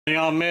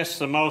Y'all missed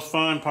the most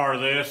fun part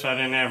of this. I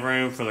didn't have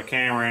room for the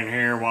camera in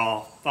here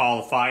while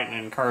all the fighting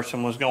and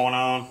cursing was going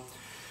on.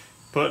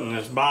 Putting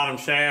this bottom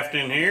shaft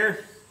in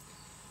here.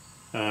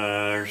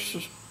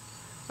 There's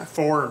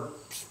 4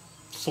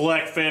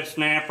 select fit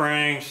snap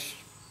rings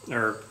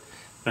that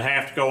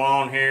have to go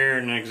on here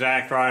in the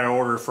exact right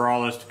order for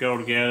all this to go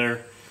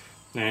together.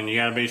 And you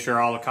got to be sure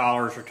all the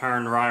collars are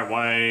turned the right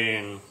way,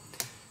 and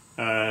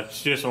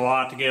it's just a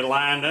lot to get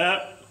lined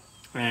up,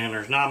 and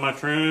there's not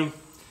much room,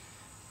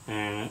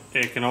 and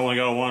it can only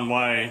go one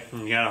way,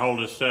 and you got to hold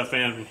this stuff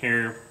in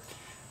here.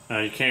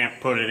 You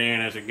can't put it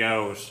in as it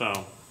goes,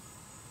 so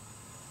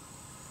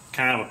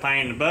kind of a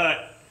pain in the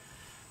butt,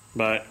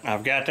 but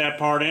I've got that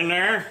part in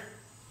there.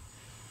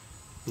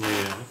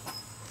 Yeah.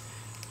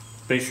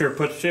 Be sure to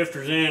put the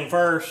shifters in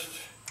first,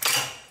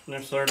 and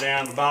if they're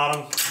down the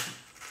bottom.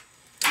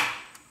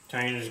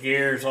 Changes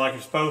gears like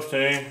it's supposed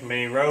to.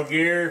 Be road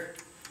gear.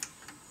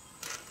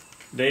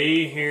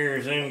 D here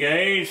is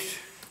engaged,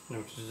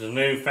 which is the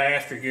new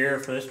faster gear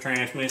for this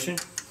transmission.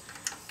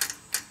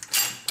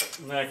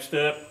 Next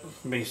up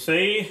be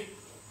C.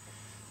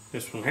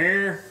 This one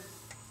here.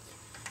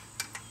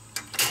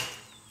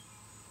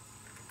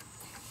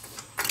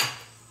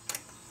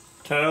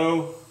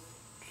 Toe.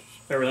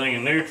 Everything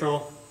in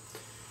neutral.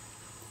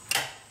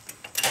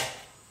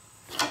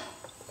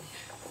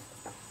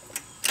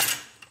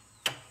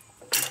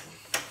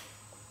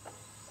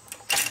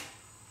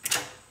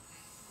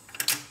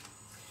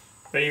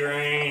 B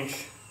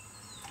range,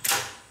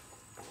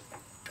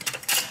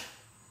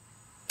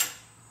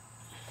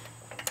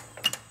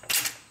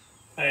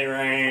 A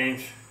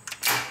range,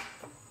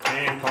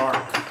 and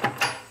park.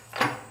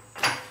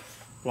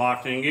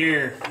 Locked in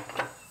gear.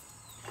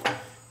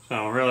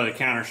 So really the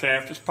counter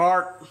shaft is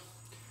parked.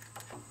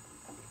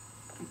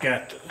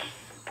 Got the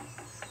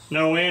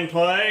no in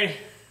play,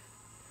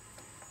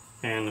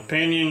 and the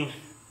pinion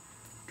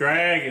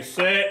drag is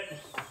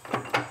set.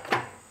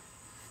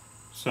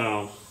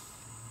 So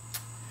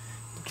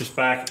just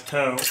back at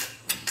toe.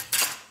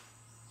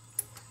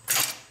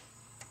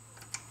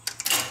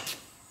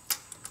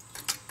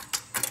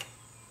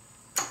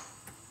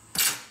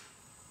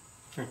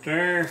 Right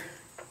there.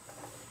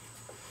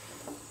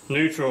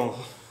 Neutral.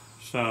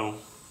 So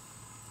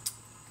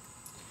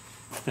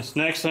this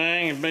next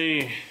thing would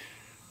be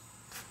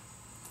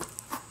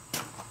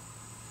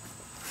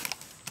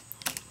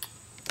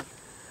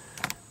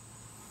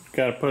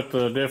got to put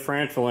the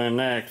differential in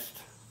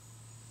next.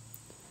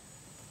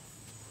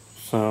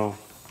 So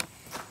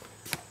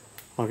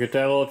I'll get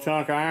that little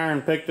chunk of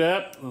iron picked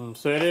up and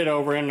set it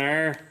over in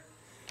there.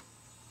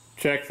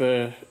 Check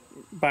the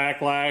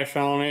backlash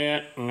on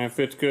it, and if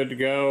it's good to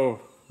go,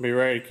 be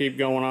ready to keep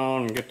going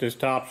on and get this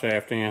top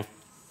shaft in.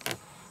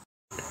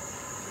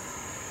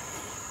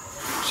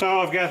 So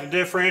I've got the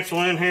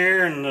differential in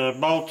here and the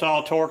bolts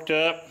all torqued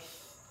up,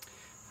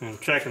 and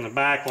checking the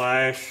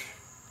backlash.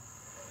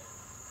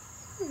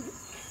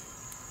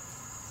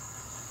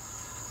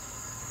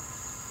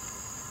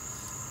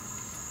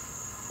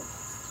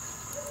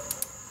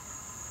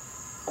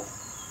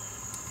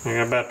 I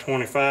got about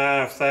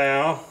 25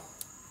 thou,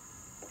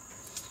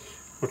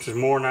 which is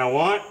more than I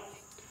want.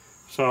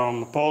 So I'm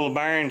going to pull the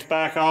bearings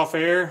back off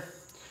here,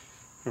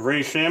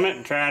 re-shim it,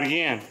 and try it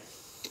again.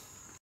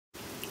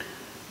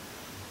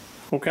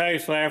 Okay,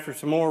 so after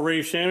some more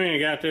re-shimming, I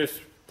got this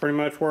pretty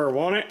much where I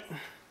want it.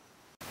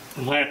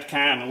 I'll have to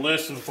kind of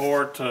listen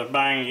for it to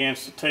bang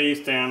against the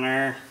teeth down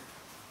there.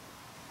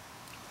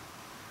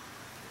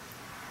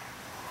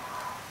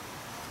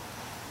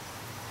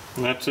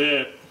 And that's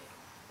it.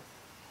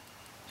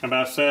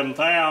 About 7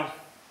 thou.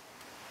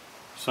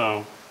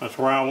 So that's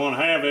where I want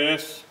to have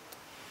this.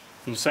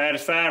 I'm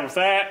satisfied with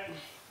that.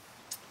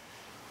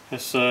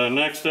 This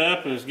next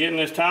up is getting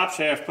this top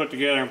shaft put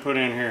together and put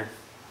in here.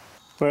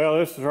 Well,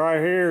 this is right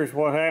here is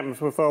what happens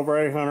with over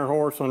 800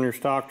 horse on your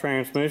stock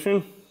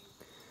transmission.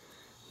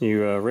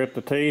 You rip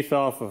the teeth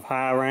off of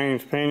high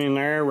range pinion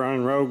there,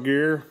 running road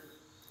gear.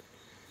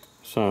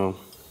 So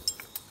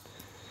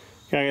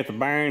gotta get the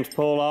bearings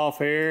pulled off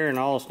here and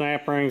all the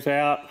snap rings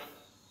out.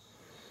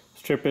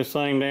 Strip this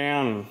thing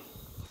down and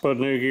put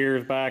new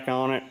gears back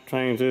on it.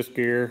 Change this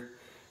gear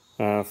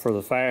for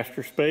the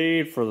faster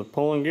speed for the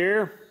pulling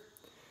gear,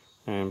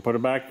 and put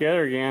it back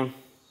together again.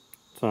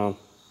 So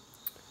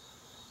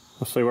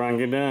let's see what I can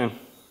get done.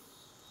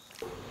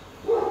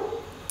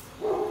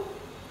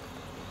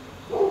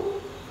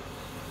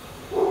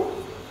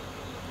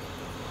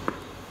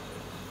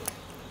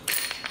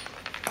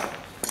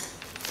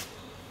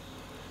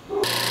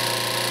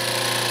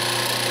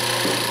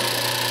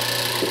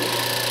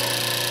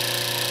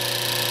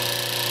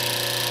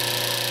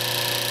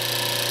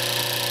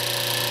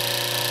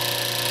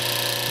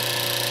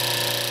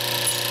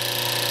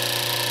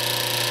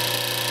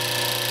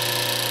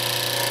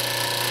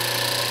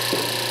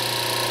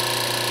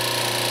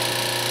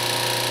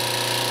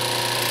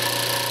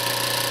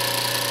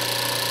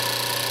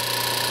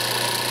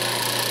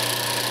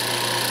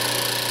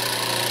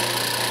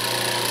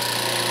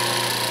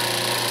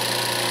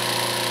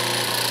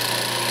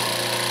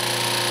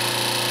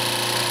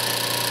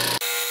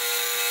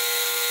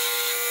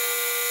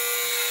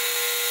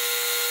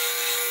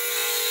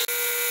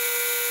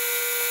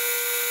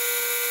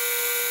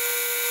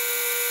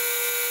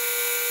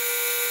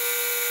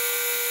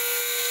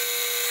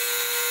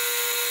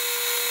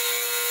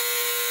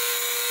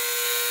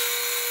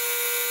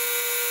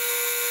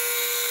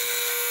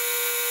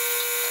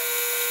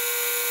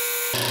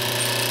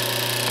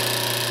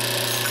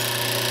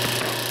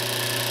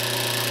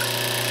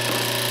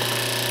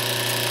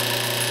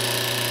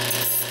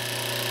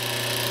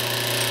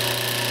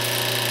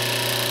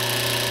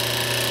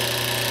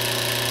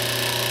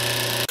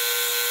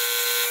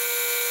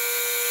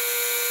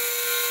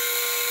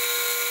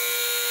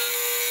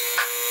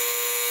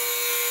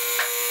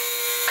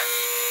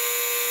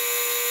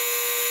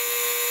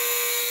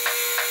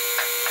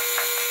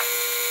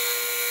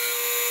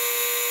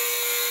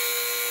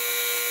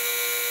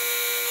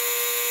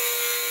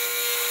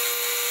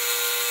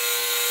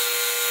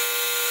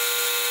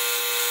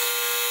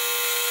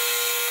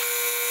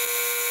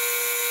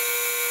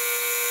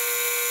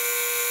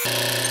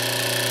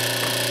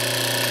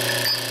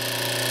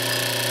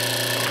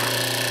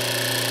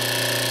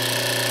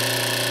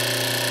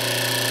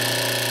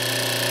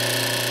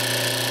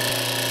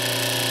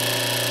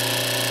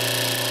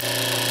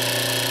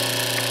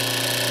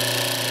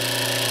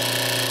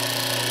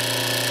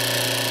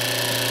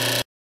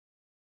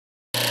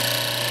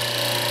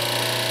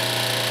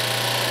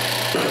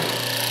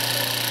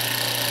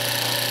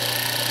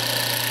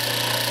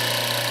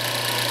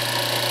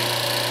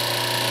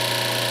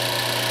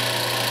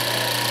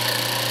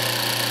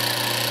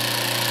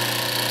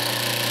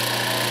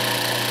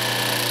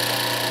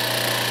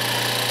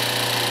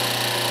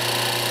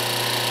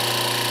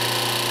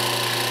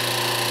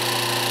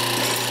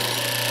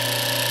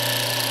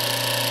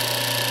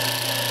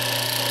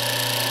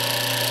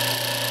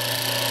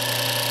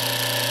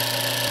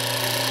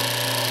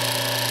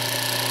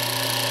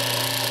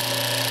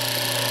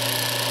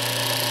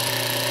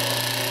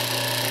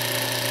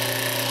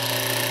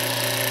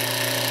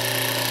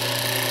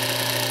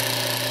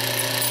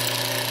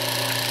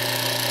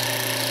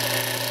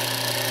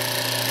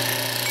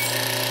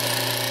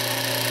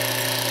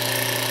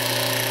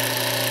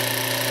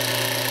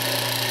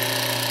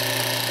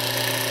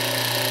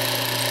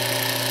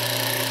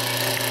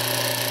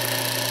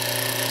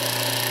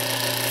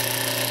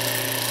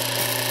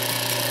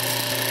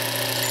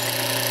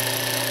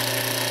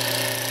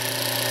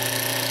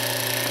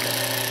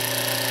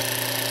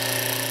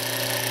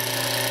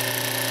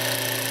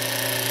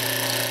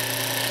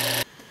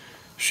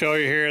 Show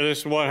you here, this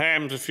is what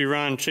happens if you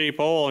run cheap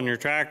oil in your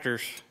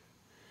tractors.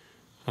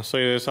 I see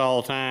this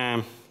all the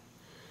time.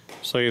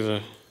 See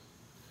the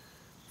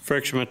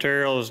friction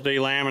material is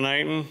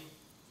delaminating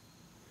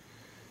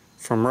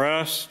from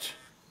rust.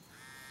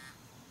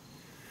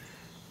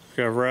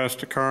 You got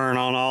rust occurring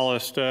on all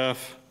this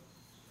stuff.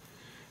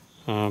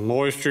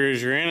 Moisture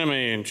is your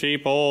enemy, and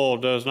cheap oil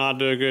does not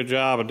do a good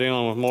job of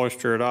dealing with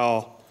moisture at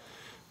all.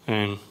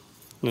 And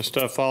this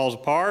stuff falls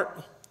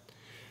apart.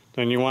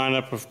 Then you wind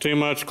up with too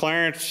much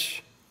clearance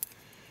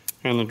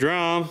in the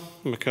drum,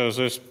 because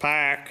this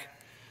pack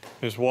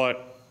is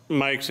what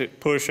makes it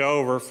push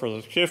over for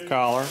the shift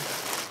collar.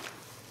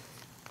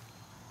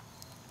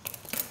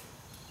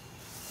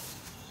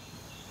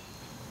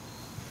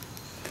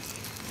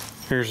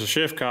 Here's the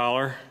shift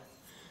collar,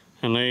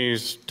 and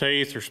these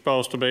teeth are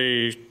supposed to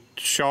be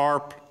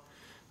sharp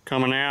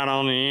coming out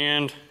on the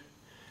end,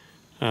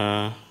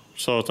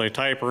 so that they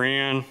taper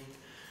in.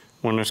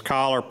 When this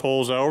collar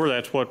pulls over,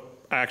 that's what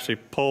actually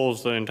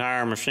pulls the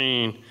entire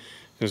machine,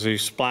 is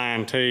these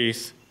spline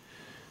teeth.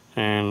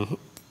 And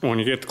when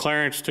you get the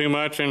clearance too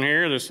much in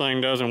here, this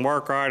thing doesn't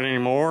work right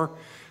anymore,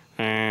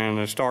 and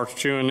it starts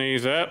chewing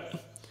these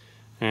up,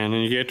 and then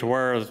you get to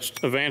where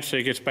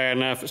eventually it gets bad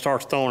enough it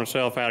starts throwing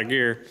itself out of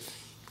gear.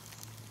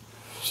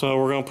 So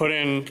we're going to put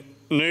in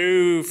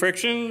new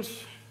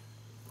frictions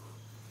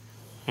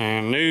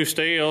and new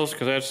steels,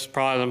 because that's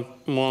probably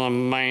one of the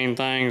main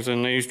things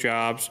in these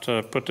jobs,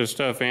 to put this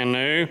stuff in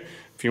new.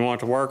 If you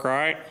want it to work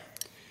right,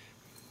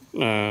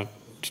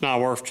 it's not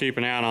worth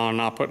cheaping out on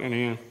not putting it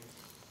in.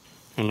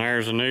 And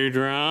there's a new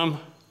drum.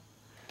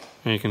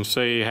 And you can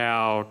see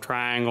how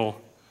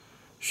triangle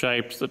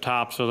shaped the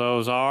tops of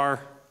those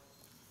are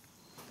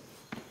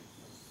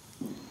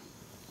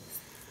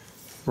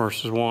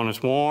versus one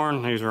that's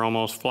worn. These are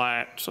almost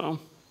flat, so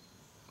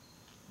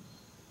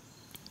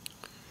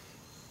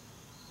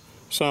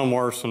some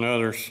worse than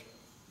others.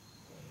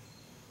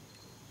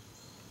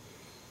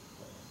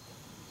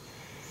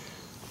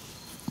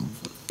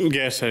 I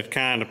guess it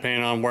kind of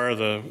depends on where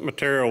the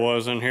material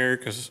was in here,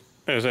 because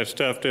as that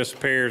stuff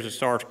disappears, it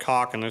starts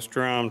cocking this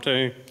drum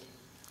too.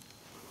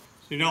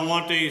 So you don't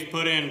want these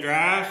put in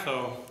dry,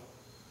 so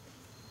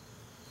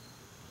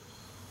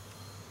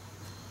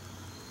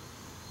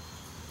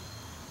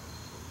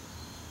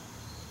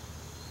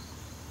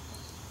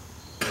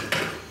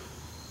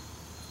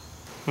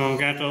I've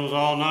got those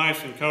all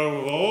nice and coated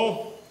with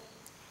oil.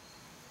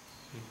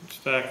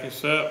 Stack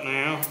this up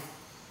now.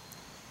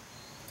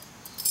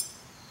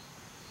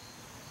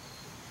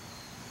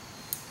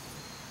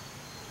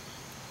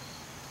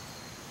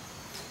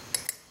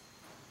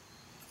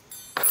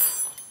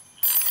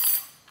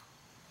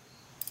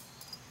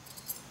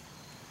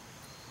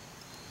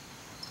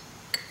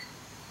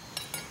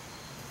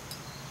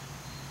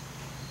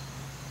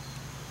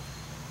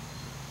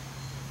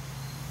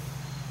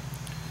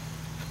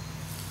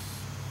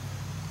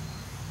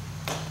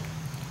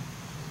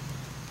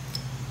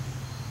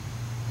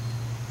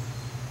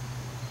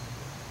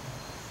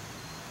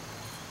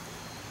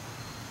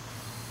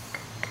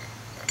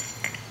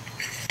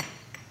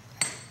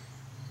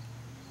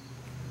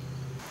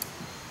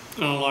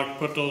 I don't like to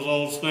put those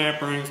old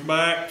snap rings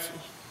back.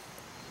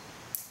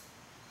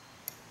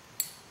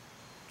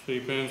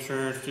 Cheap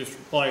insurance, just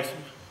replace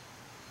them.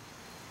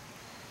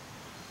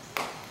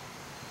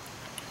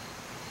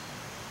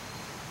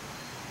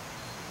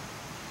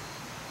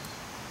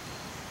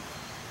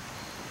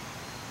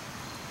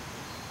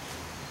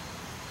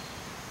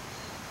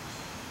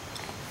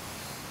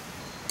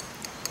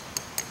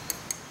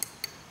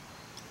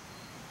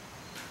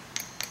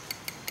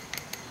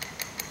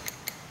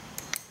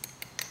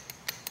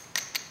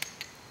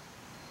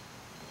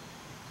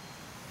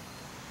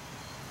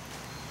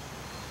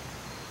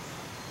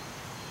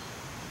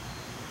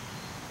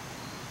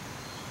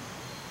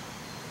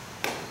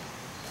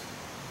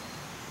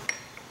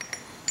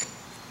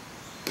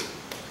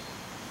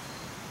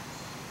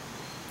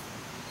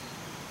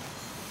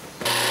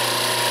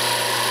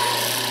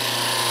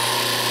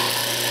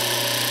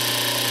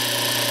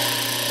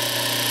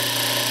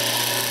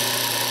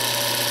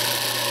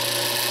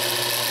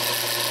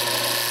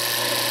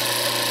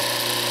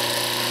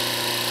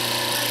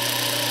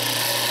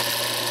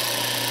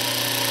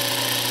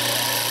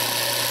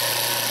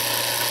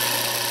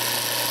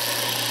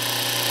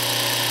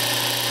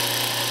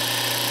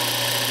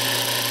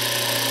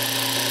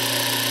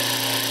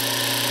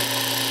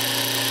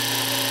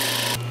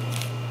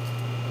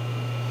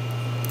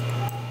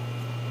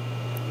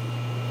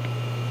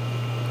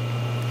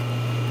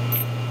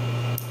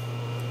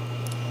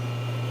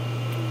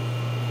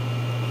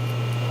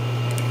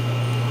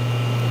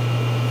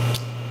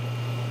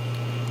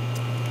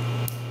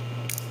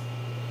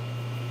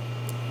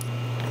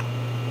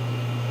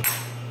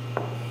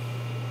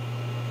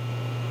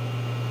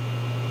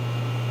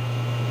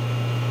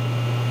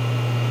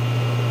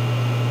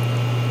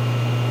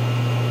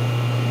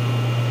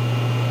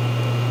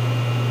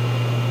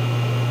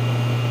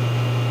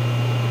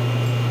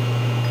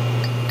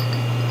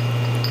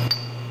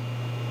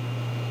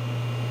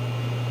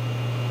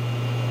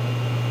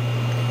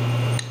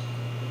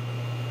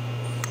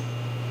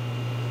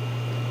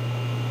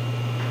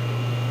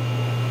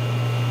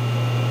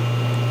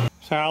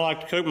 how I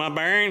like to cook my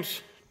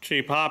bearings.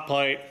 Cheap hot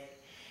plate.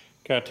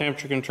 Got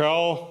temperature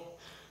control.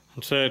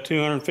 Instead of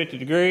 250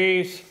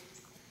 degrees.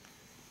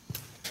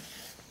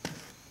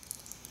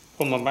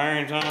 Put my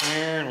bearings on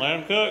here and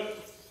let them cook.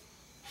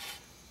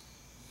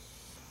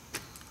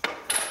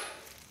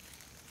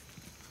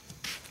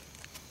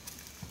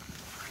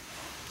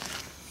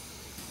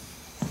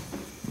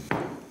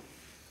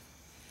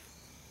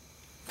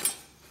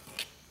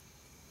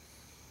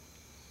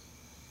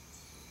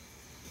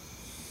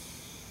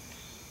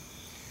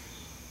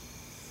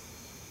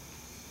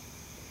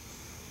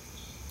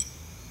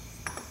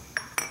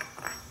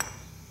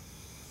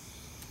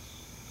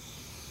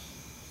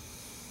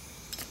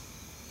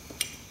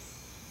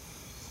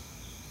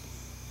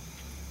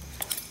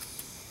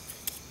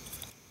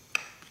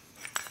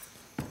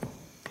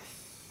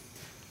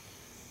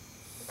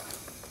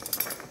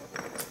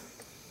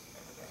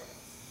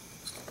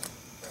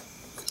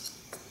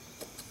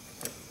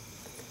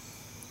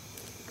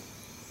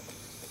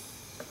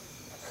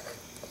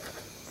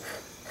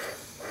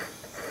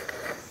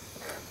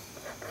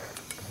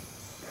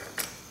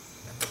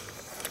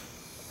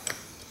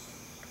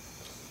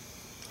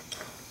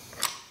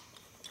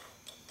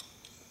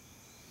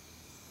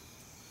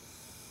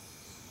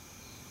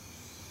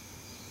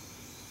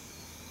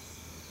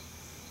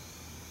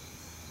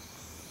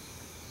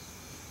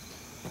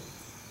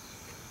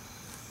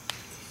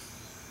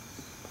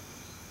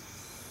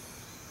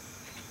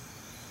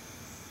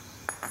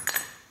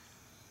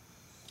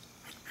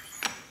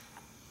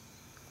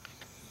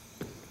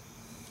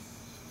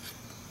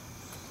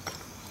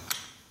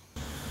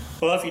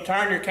 Well, if you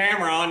turn your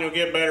camera on, you'll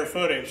get better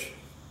footage.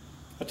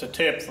 That's a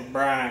tip from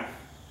Brian.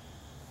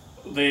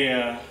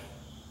 The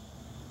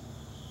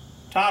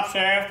top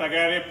shaft, I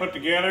got it put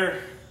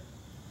together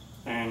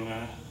and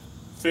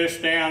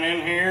fished down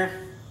in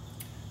here.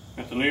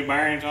 Got the new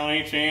bearings on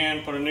each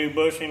end, put a new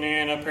bushing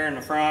in up here in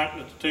the front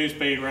that the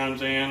 2-speed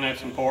runs in.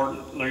 That's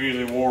important. They're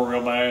usually wore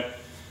real bad.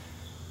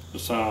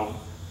 So,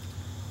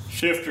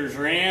 shifters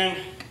are in.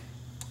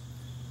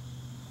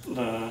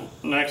 The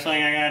next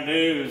thing I gotta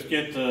do is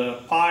get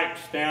the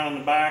pipes down in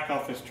the back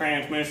off this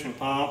transmission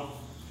pump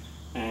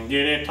and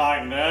get it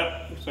tightened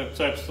up. So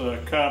that's the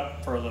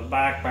cup for the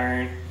back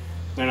bearing.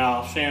 Then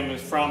I'll shim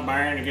this front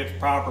bearing to get the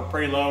proper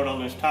preload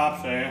on this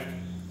top shaft.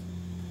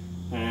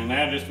 And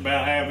that just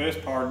about have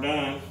this part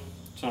done.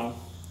 So I'm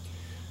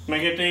gonna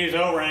get these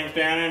O-rings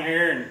down in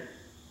here and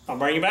I'll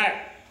bring you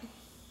back.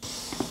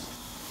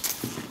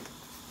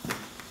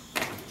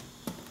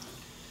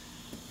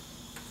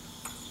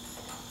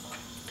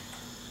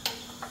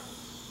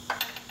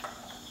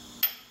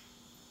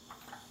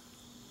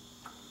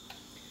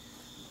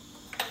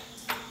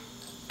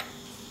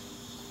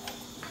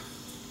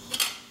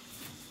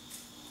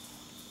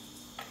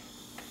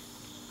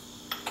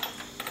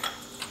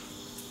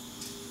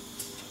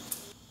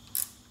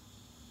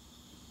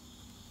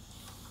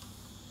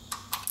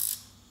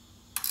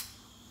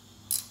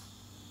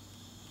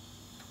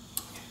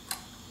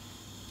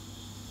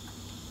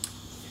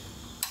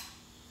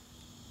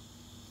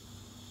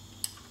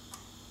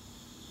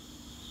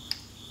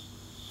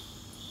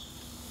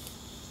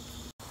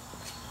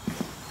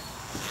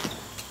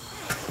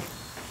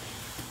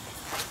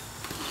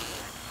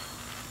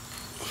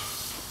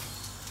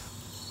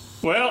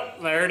 Well,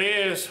 there it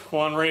is,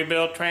 one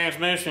rebuilt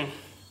transmission.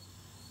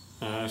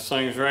 This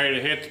thing's ready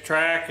to hit the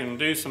track and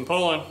do some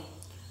pulling.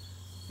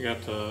 You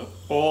got the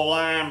oil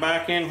line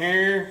back in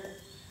here,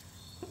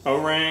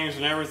 O-rings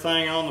and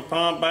everything on the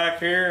pump back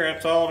here,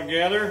 that's all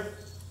together.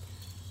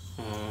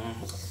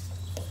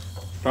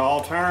 It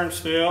all turns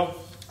still.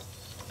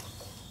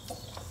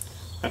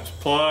 That's a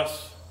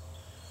plus.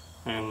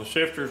 And the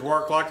shifters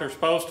work like they're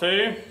supposed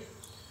to.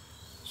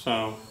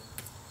 So,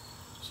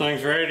 this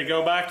thing's ready to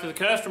go back to the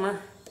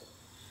customer.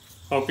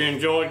 Hope you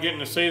enjoyed getting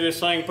to see this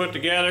thing put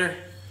together.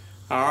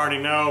 I already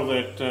know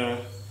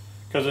that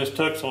because this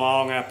took so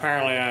long,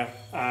 apparently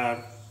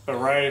I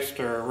erased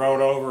or wrote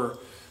over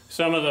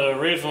some of the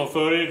original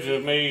footage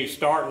of me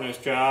starting this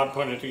job,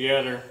 putting it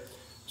together.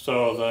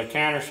 So the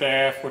counter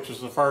shaft, which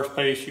is the first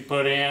piece you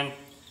put in,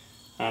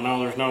 I know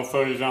there's no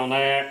footage on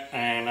that,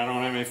 and I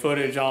don't have any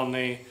footage on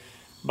the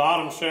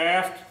bottom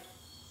shaft,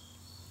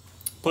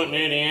 putting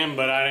it in,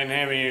 but I didn't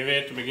have any of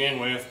it to begin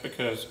with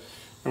because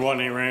there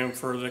wasn't any room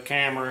for the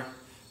camera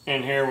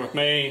in here with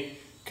me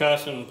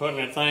cussing and putting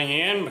that thing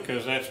in,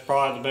 because that's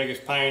probably the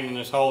biggest pain in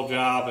this whole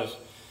job is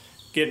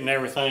getting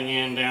everything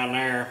in down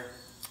there,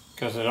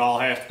 because it all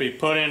has to be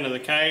put into the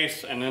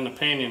case and then the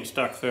pinion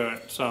stuck through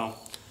it. So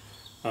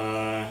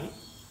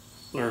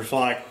there's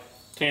like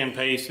 10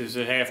 pieces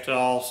that have to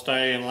all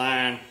stay in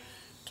line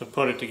to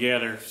put it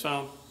together.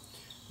 So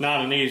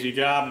not an easy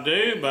job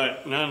to do,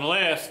 but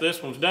nonetheless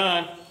this one's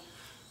done.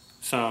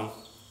 So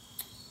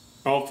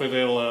hopefully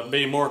they'll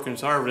be more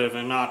conservative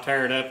and not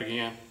tear it up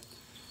again.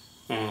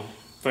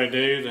 If they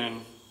do,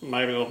 then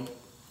maybe they'll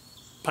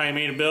pay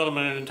me to build them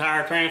an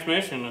entire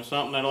transmission or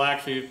something that'll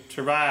actually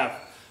survive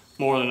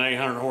more than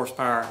 800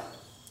 horsepower.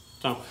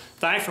 So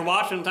thanks for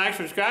watching, thanks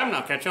for subscribing,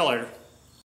 I'll catch you later.